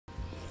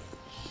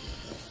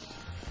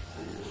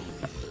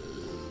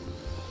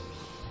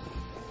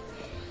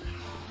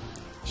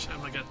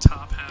like a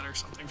top hat or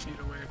something for you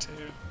to wear too.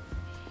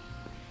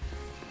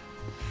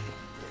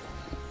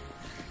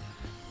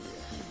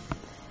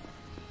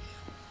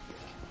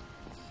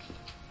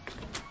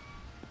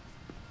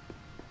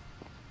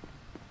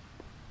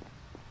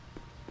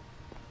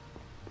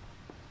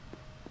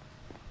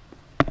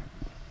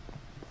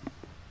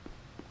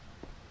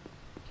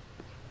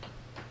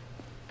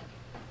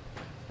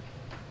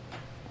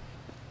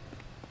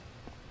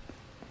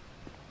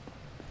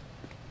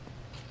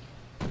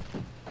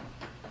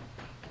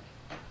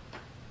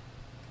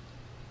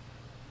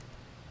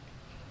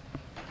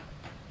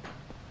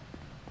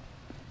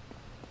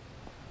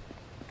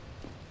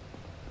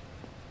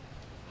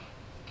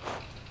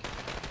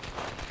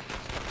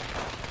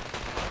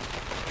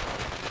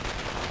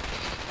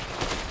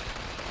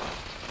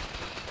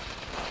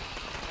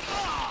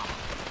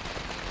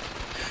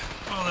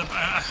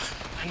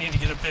 I need to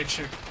get a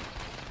picture.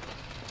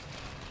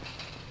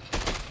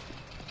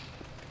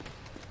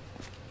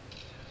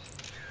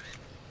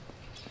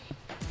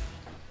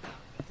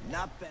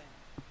 Not bad.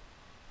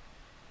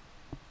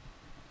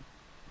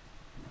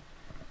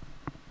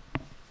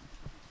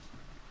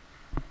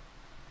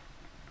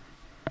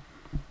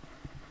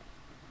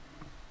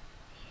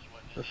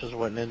 This is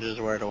what ninjas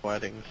wear to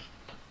weddings.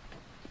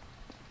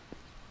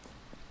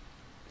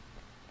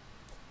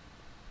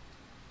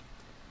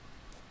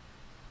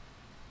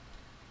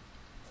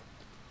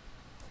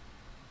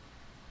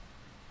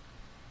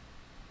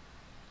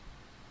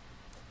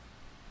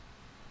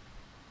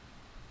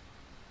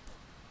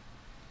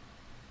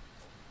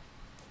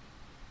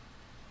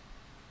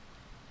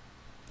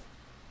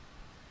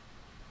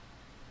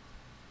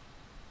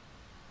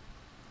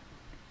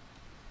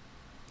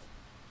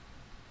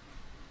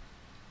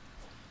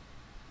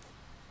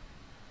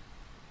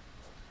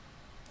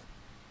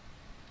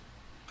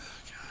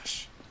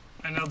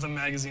 I know the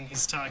magazine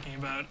he's talking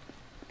about.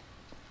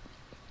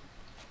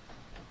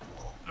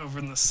 Over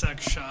in the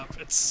sex shop,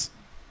 it's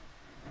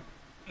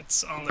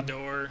on the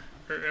door,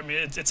 or I mean,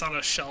 it's on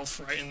a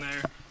shelf right in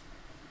there.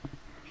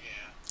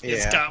 Yeah.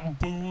 It's got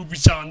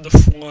boobs on the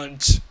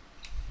front.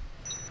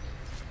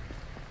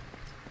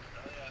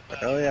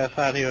 Really, I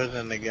thought he was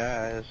into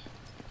guys.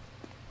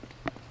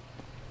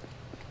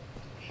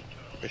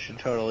 We should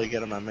totally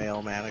get him a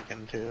male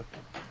mannequin too.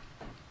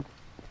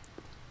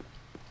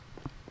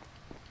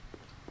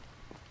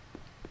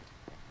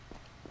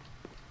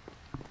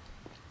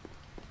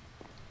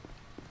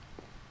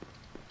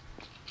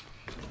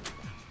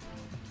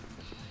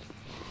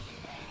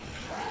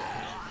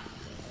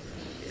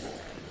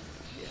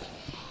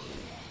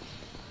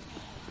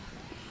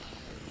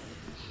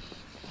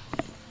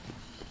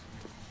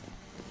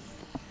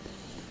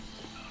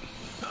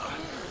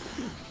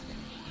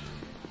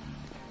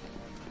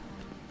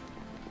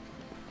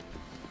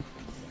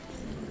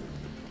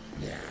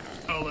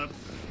 Hold up.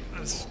 I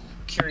was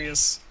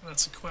curious.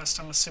 That's a quest,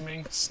 I'm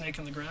assuming. Snake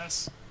in the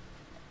grass.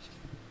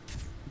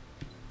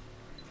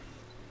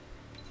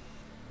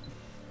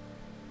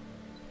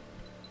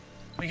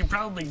 We can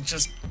probably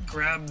just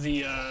grab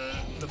the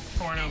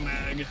porno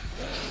mag.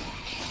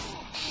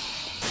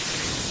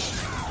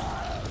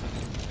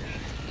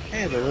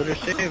 Hey, the looter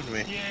saved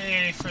me.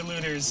 Yay for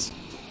looters.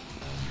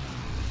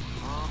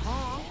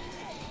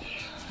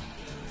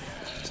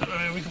 So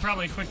we could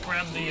probably quick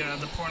grab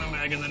the porno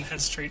mag and then head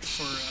straight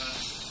for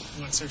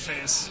what's her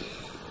face?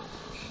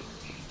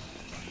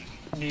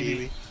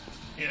 Maybe.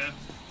 Yeah.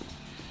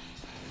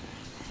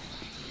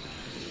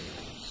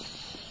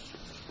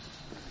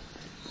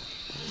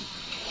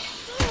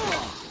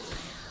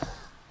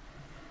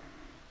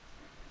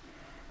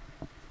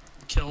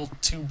 Kill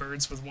two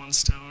birds with one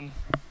stone.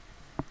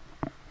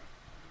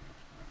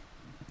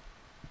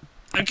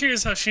 I'm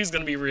curious how she's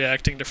going to be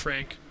reacting to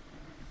Frank.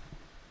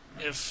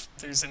 If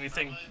there's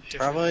anything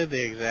different. Probably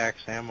the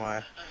exact same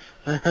way.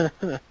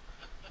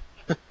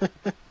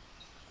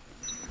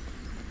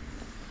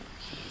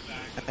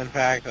 In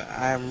fact,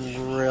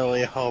 I'm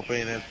really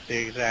hoping it's the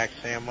exact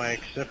same way,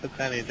 because if it's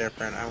any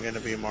different, I'm going to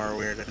be more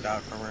weirded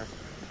out from her.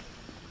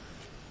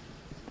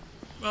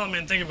 Well, I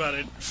mean, think about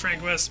it.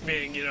 Frank West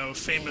being, you know,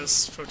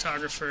 famous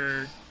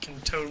photographer can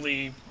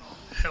totally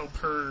help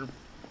her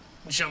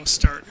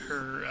jumpstart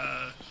her,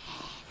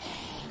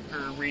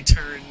 her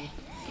return.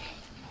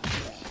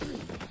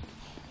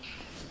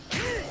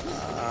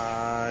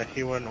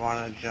 He wouldn't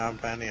want to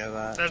jump any of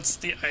that. That's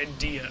the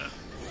idea.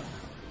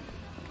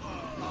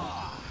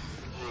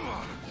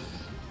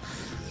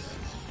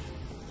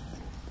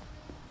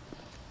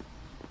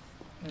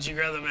 Did you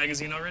grab the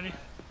magazine already?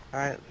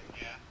 Alright.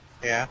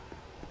 Yeah.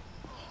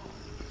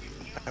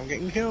 I'm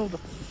getting killed.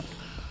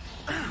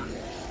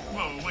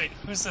 Whoa, wait,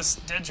 who's this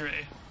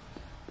Dedre?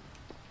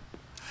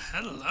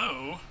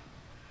 Hello?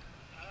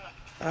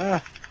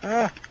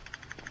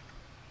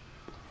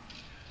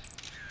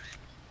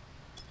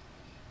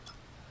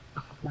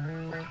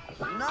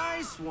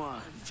 Nice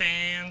one.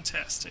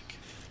 Fantastic.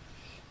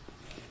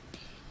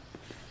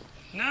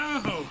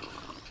 No!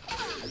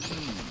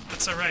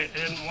 That's alright, I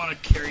didn't want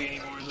to carry any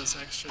more of those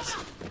extras.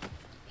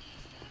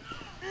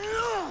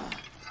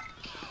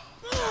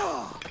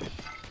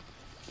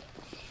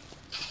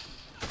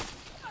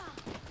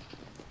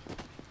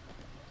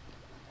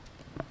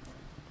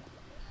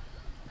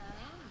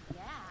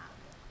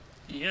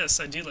 Yes,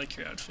 I do like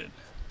your outfit.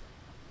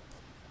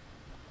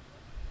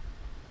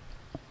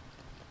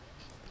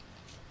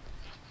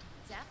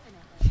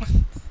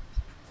 Definitely.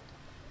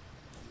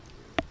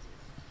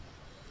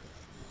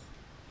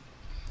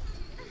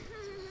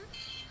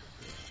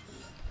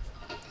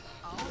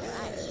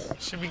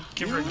 Should we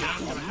give her a gun? Do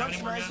I have Much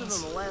any more nicer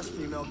guns? than the last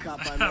female cop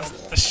I I met.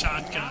 have the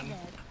shotgun.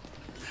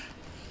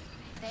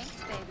 Thanks,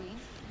 baby.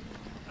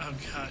 Oh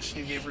gosh,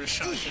 you gave her a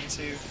shotgun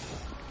too.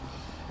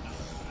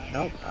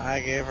 Nope, I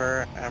gave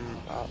her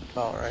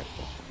assault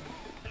rifle.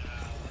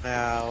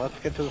 Now, let's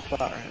get to the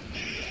spot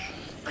ranch.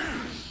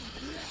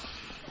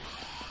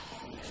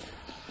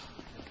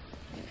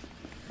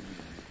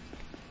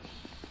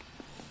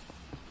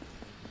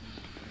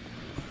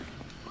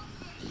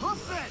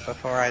 Hoof it!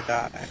 Before I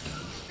die.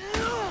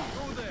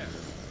 Go there.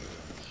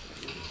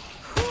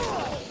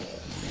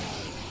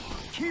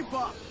 Keep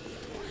up.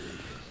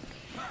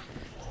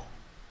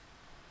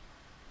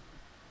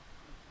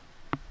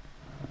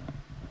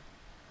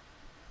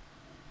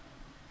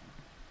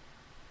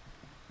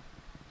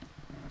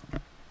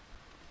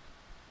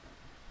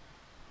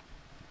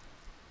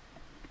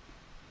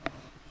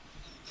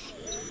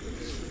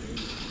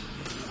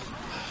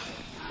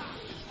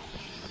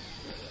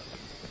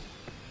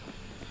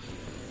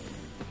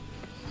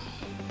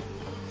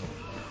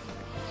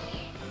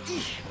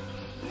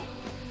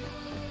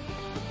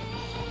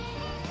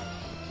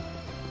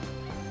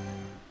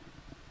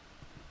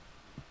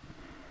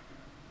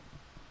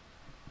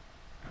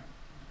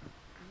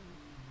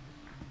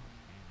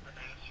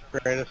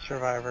 Greatest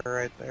survivor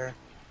right there.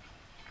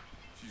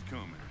 She's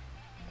coming.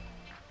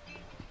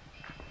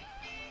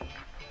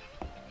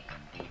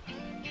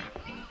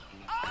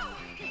 Oh,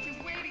 I've kept you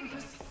waiting for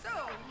so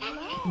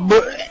long.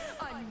 But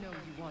I know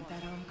you want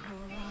that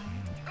encore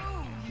ride.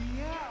 Oh,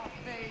 yeah,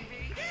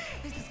 baby.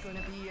 This is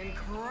gonna be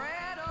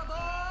incredible.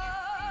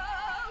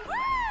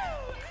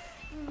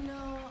 Woo!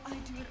 No, I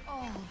do it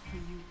all for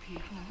you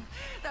people.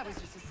 That was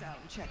just a sound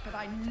check, but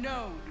I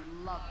know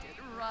you loved it,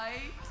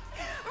 right?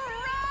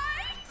 Right?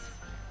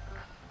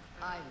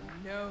 I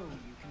know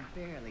you can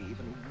barely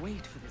even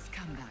wait for this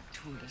comeback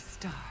tour to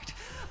start.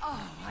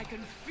 Oh, I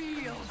can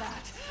feel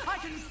that. I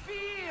can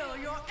feel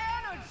your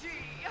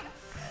energy.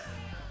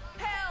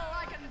 Hell,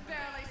 I can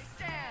barely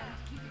stand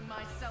keeping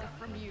myself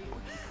from you.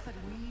 But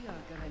we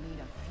are gonna need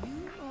a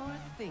few more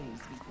things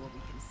before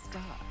we can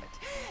start.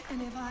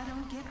 And if I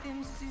don't get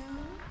them soon,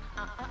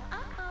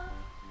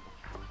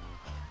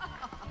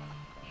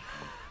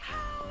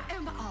 how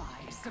am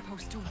I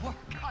supposed to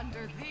work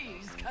under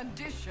these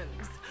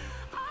conditions?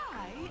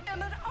 I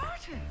am an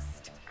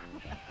artist.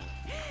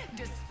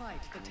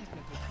 Despite the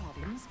technical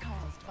problems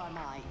caused by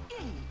my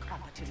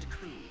incompetent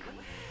crew,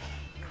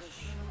 the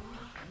show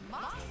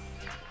must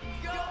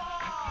go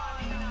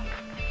on.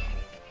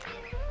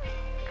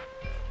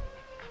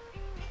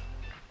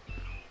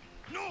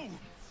 No!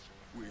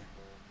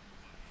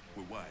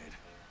 We're wide.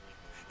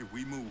 If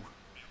we move,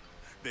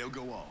 they'll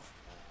go off.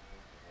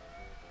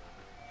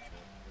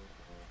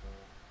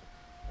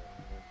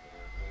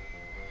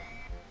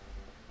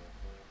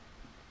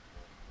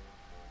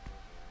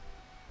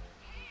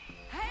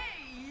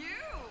 Hey, you!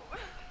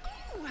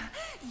 Ooh,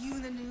 you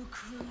the new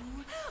crew?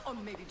 Or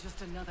maybe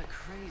just another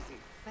crazy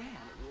fan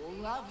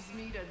who loves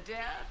me to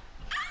death?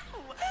 Ow!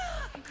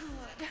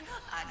 Good.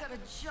 I got a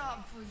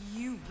job for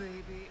you,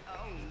 baby.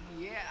 Oh,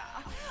 yeah.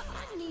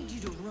 I need you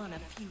to run a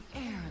few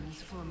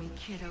errands for me,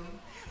 kiddo,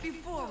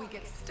 before we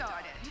get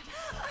started.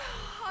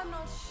 I'm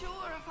not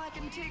sure if I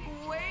can take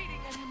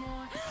waiting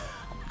anymore.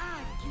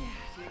 I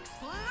get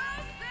explosive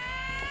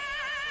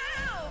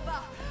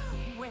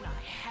when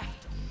I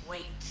have to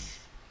wait.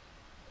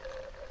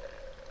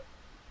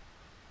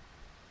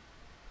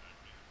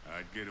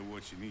 I'd get her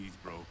what she needs,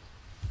 bro.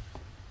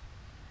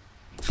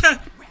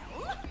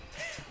 Well,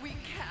 we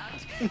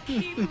can't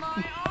keep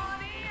my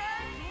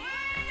audience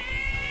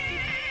waiting!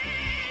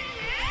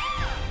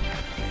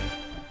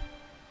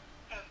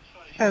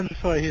 hence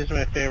why he's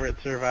my favorite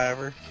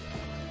survivor.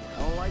 I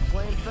don't like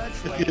playing fetch,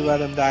 If lady. you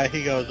let him die,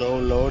 he goes, oh,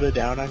 loaded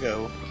down I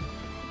go.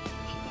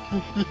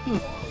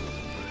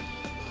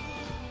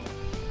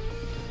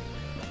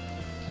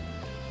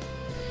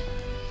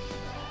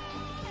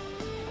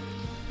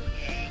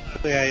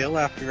 So yeah, you'll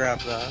have to grab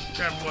that.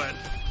 Grab what?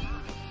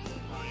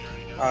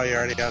 Oh, you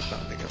already got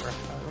something to give her.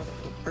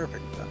 Oh,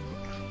 perfect then.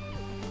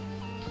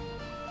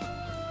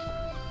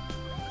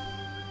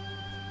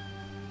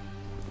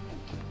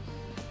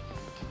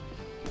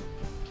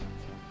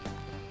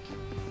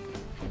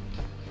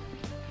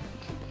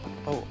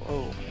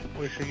 Oh,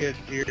 we should get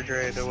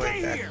Deirdre to wait Stay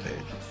here.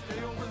 backstage.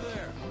 Stay over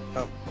there.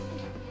 Oh,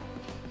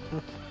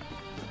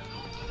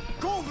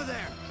 Go over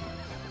there.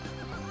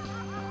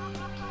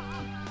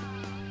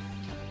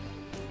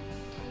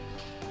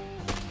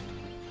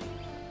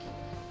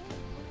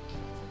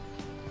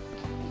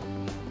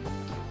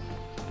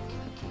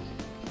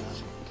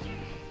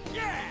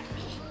 Yeah!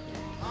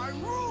 I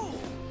rule!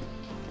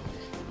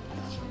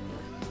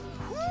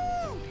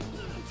 Woo!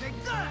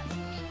 Take that!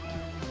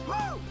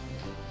 Woo!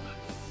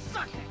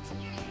 Suck it!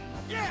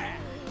 Yeah!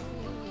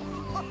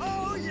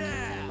 Oh,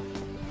 yeah!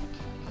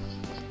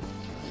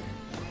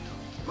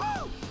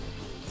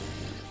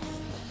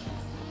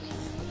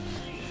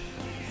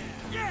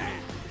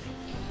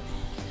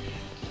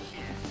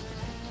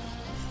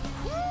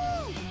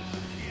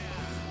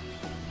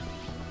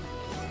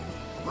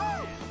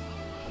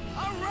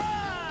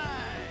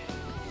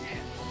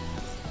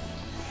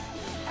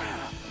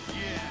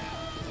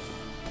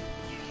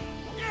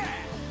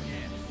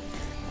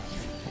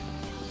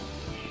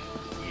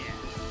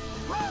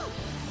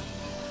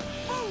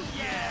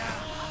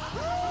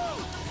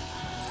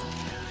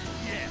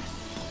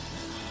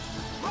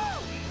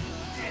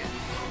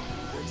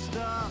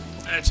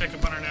 gotta check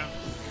up on her now.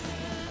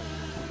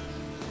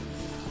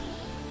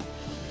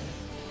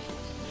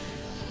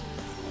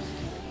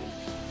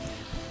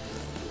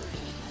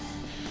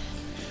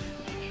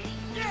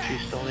 She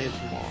still needs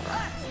more.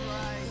 That's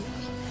right.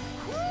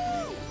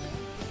 Woo!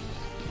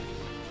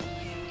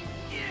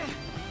 Yeah.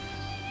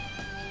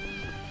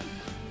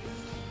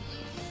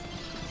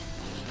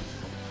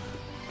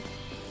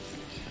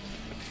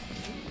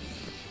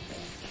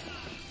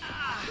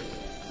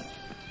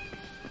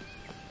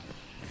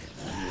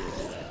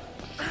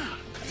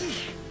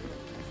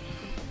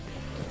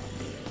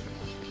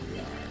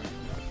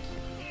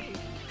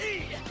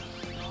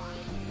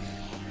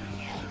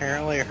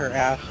 Apparently her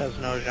ass has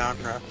no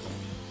genre.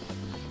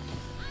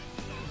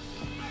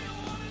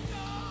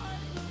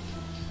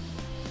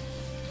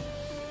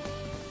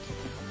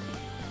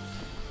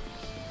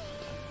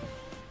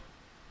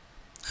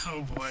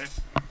 Oh boy.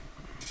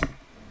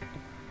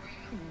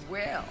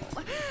 Well,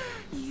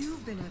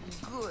 you've been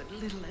a good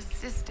little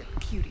assistant,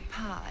 cutie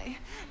pie.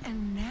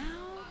 And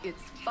now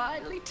it's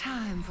finally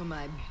time for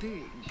my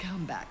big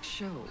comeback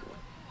show.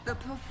 The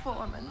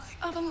performance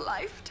of a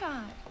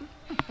lifetime.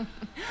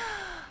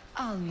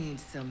 I'll need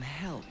some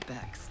help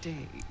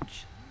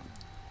backstage.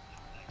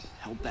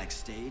 Help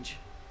backstage?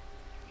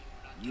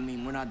 You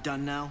mean we're not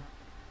done now?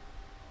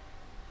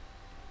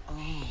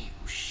 Oh,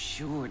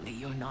 surely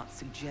you're not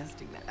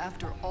suggesting that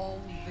after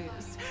all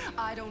this,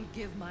 I don't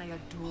give my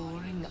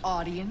adoring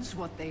audience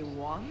what they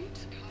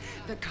want?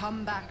 The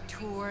comeback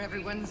tour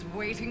everyone's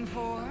waiting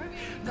for?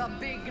 The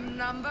big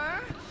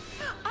number?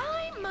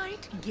 I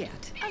might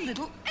get a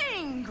little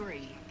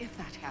angry if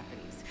that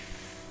happens.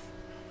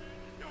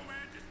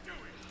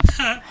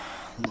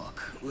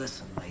 Look,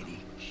 listen, lady.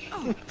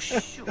 Oh,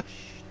 shush.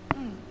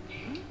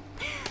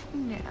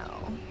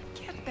 Now,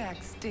 get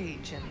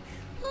backstage and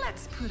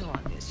let's put on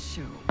this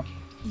show.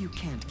 You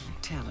can't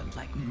keep talent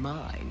like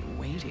mine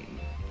waiting.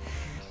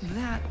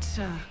 That,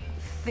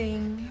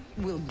 thing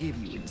will give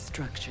you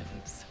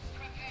instructions.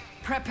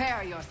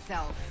 Prepare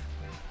yourself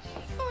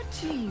for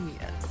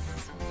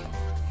genius.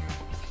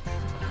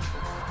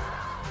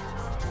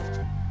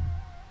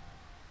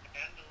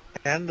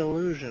 And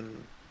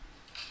illusion.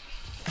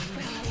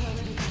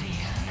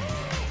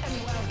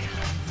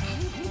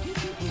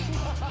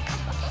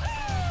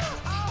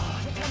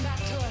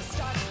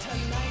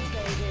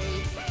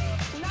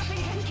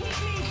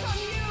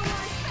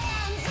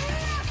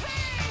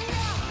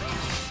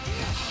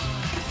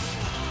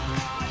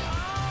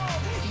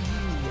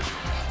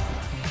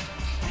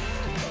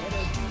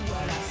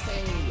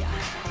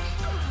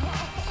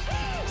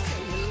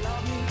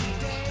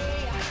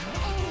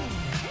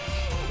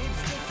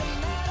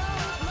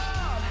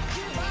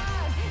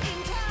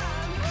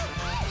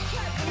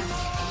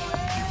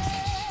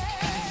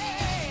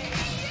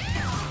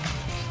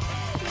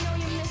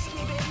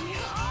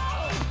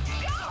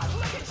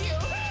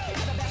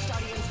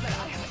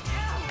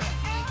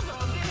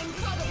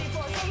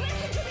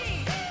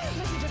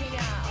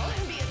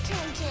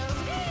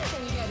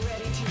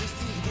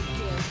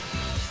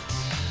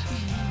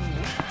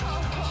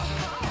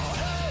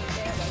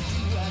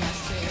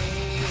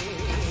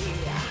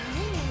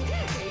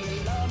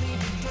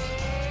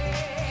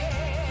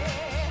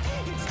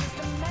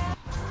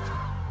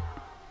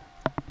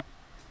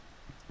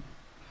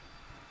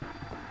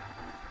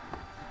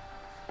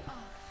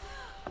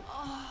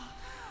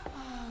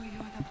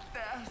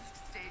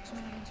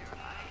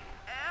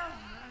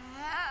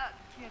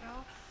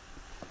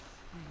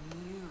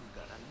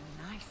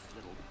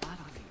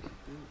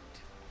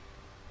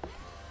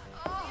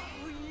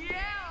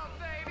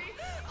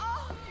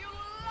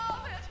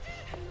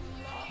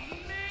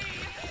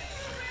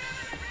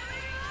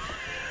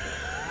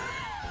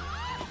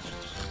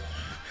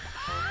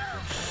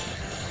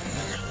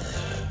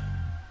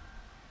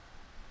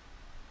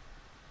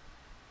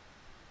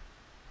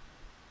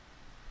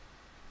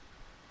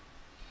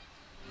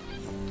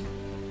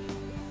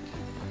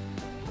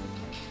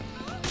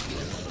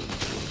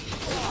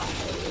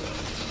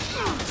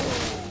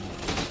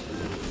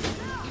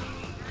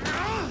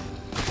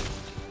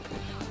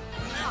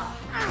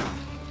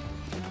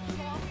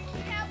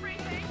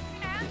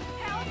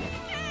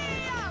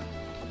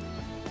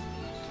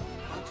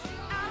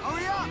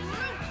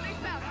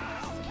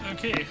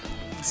 Okay,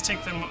 let's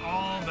take them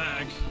all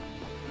back.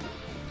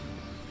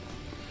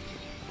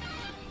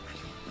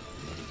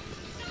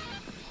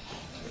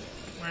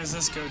 Where does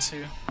this go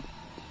to?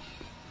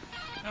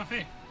 Oh,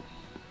 hey.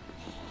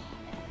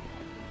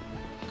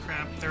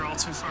 Crap, they're all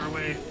too far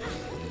away.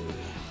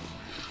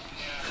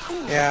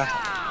 Yeah,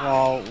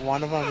 well,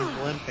 one of them is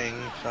limping,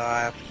 so I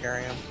have to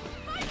carry him.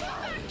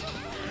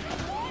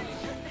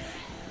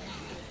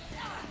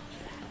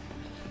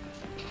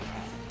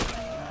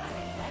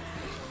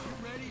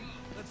 Ready?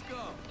 Let's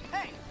go.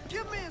 Hey,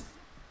 give me a...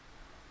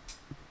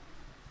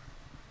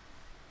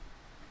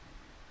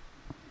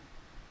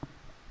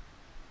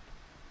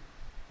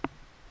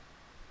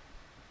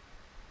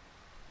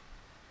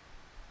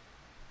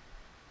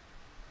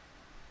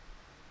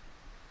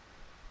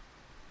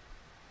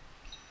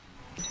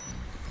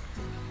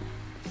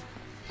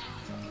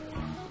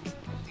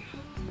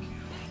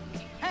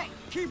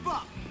 Keep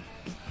up.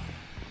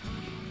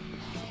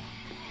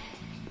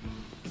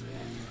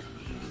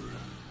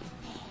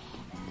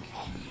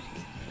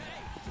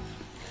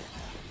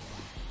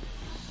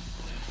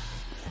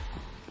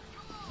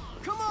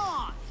 Come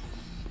on.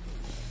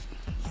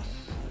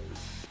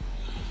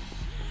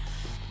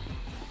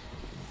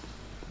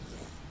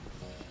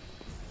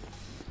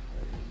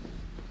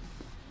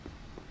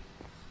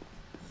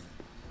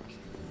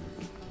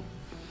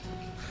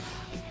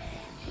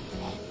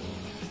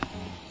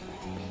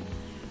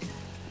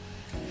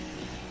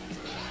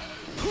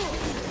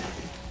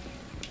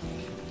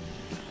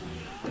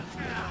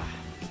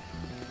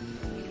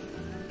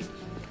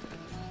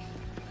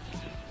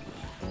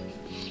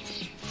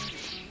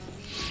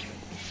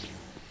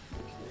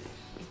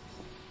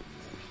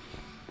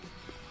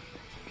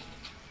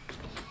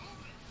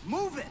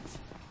 Move it.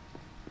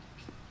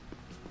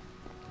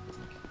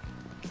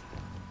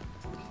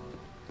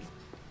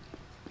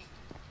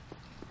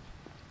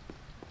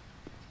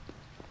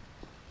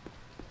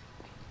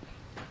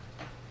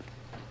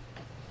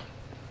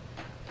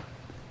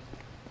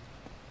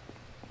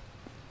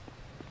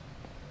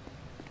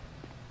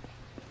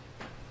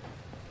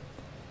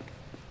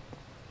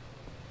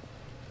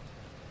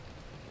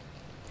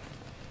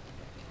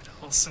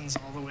 Allison's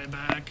all the way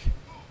back.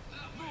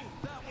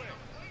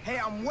 Hey,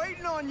 I'm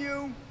waiting on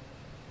you.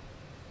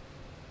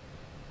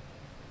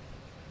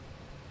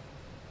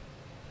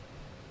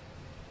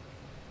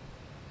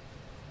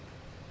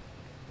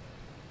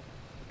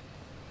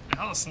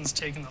 Allison's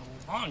taking the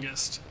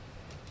longest.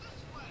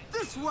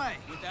 This way.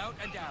 Without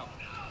a doubt.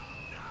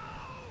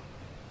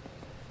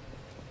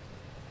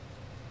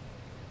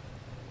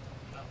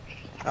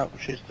 Oh,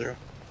 she's through.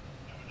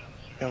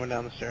 Coming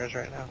down the stairs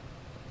right now.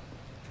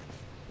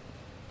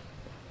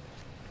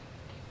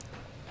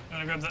 I'm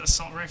gonna grab that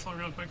assault rifle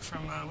real quick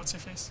from what's her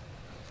face?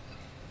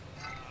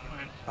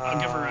 Alright, I'll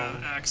give her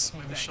an axe.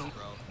 Maybe she'll.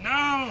 bro. No!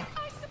 I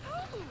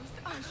suppose.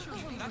 I sure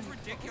do. That's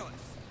ridiculous.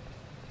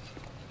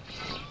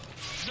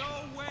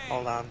 No way.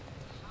 Hold on.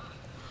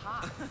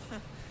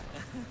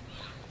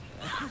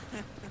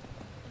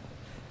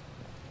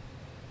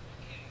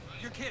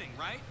 You're kidding,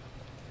 right?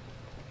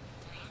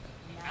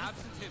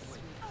 Absolutely.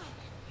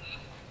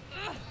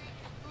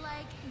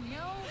 Like,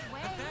 no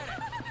way.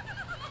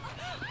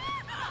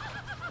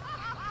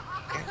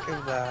 Can't do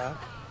that.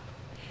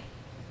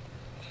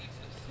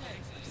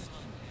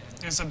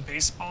 There's a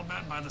baseball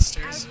bat by the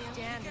stairs.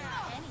 Outstanding.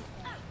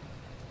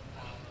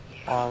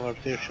 Hold on,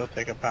 let's see if she'll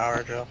take a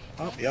power drill.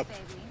 Oh, yep. Baby.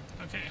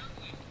 Okay.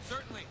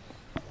 Certainly.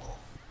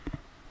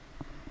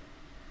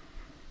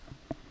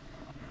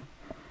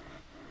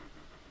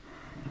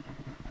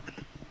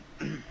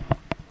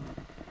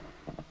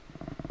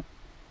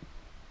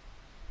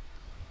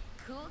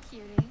 Cool,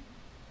 cutie.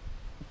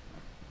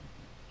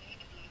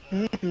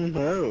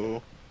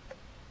 No.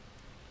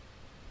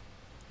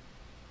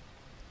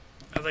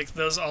 Are like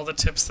those all the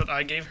tips that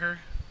I gave her?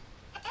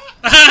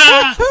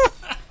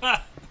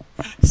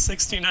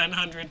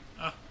 6,900.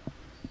 Oh.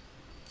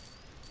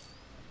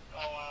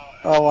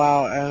 Oh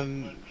wow,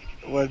 and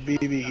what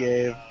BB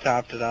gave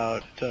topped it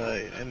out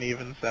to an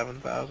even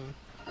 7,000.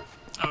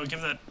 Oh,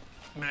 give that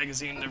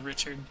magazine to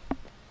Richard.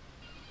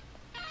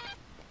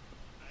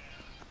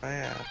 Oh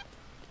yeah.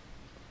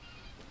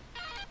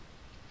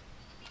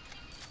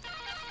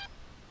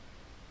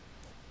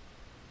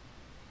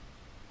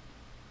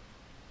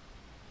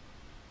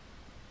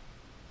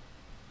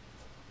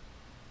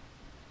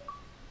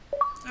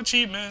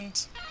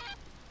 Achievement!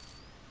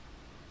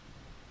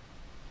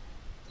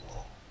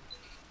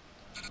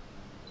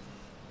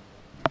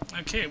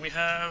 Okay, we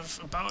have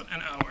about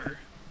an hour.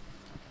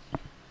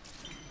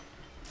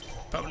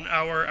 About an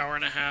hour, hour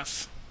and a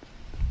half.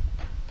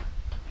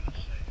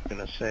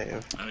 Gonna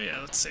save. Oh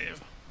yeah, let's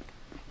save.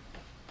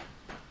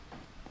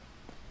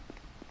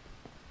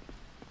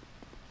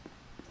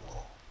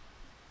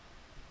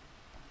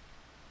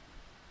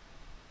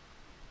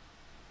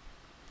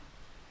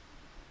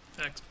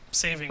 In fact,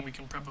 saving we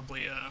can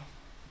probably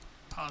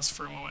pause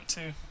for a moment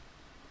too.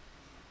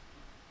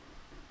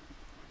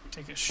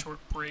 Take a short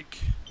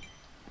break.